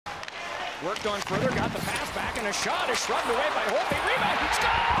Worked on further, got the pass back, and a shot is shrugged away by Holtby. Rebound,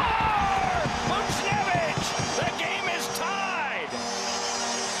 score! Buchnevich! The game is tied!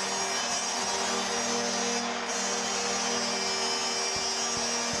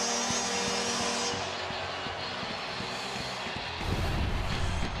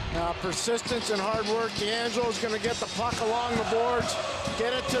 Now, persistence and hard work. D'Angelo's going to get the puck along the boards,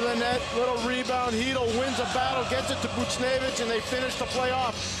 get it to the net, little rebound. Chytil wins a battle, gets it to Buchnevich, and they finish the play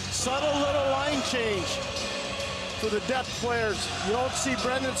off. Subtle little line change for the depth players. You don't see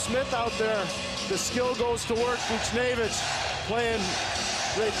Brendan Smith out there. The skill goes to work. Buchnevich playing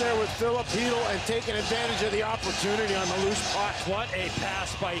right there with Filip Chytil and taking advantage of the opportunity on the loose puck. What a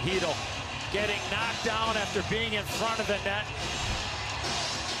pass by Chytil. Getting knocked down after being in front of the net.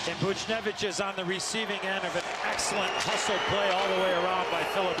 And Buchnevich is on the receiving end of an excellent hustle play all the way around by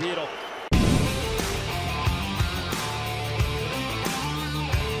Filip Chytil.